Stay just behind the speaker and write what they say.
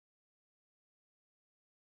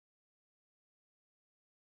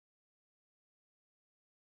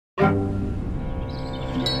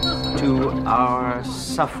You are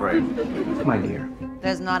suffering, my dear.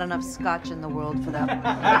 There's not enough scotch in the world for that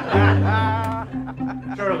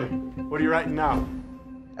one. Shirley, what are you writing now?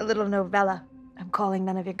 A little novella. I'm calling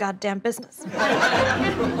none of your goddamn business.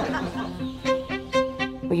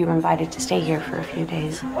 Well, you were invited to stay here for a few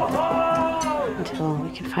days until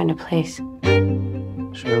we can find a place.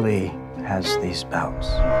 Shirley has these bouts.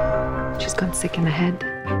 She's gone sick in the head.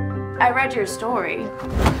 I read your story.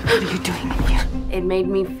 What are you doing in here? It made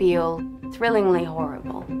me feel thrillingly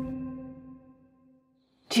horrible.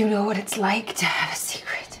 Do you know what it's like to have a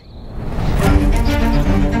secret?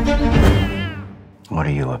 What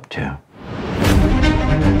are you up to?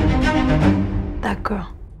 That girl,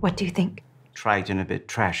 what do you think? Trite and a bit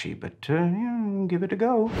trashy, but give it a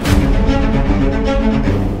go.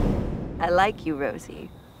 I like you, Rosie.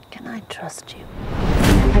 Can I trust you?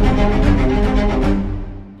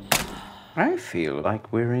 I feel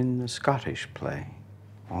like we're in the Scottish play.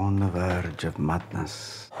 On the verge of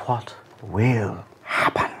madness. What will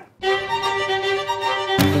happen?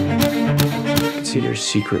 Consider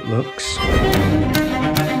secret looks.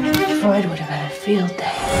 Freud would have had a field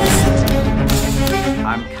day.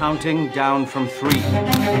 I'm counting down from 3.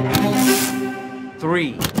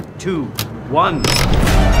 3, 2, 1.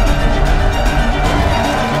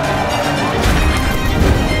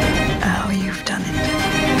 Oh, you've done it.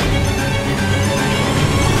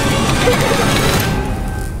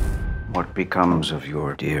 What becomes of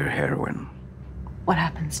your dear heroine? What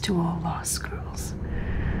happens to all lost girls?